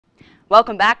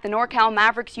Welcome back. The NorCal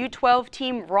Mavericks U12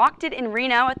 team rocked it in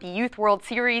Reno at the Youth World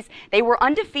Series. They were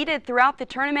undefeated throughout the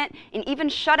tournament and even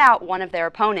shut out one of their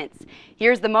opponents.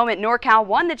 Here's the moment NorCal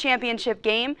won the championship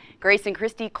game. Grace and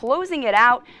Christie closing it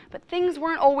out, but things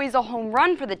weren't always a home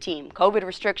run for the team. COVID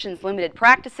restrictions limited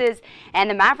practices, and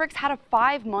the Mavericks had a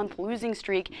 5-month losing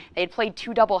streak. They had played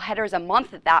 2 doubleheaders a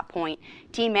month at that point.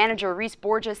 Team manager Reese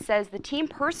Borges says the team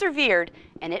persevered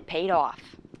and it paid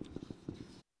off.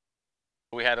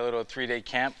 We had a little 3-day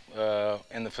camp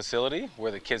in the facility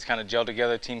where the kids kind of gelled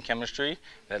together, team chemistry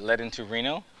that led into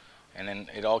Reno, and then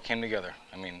it all came together.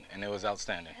 And it was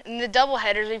outstanding. In the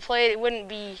doubleheaders we played, it wouldn't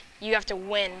be you have to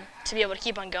win to be able to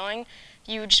keep on going.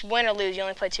 You just win or lose. You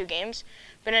only play 2 games.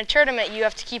 But in a tournament, you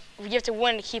have to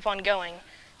win to keep on going.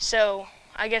 So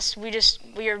I guess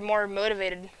we are more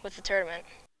motivated with the tournament.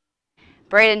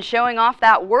 Braden showing off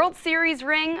that World Series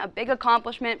ring, a big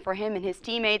accomplishment for him and his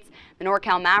teammates. The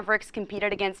NorCal Mavericks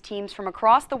competed against teams from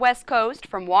across the West Coast,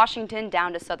 from Washington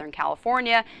down to Southern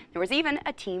California. There was even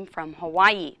a team from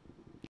Hawaii.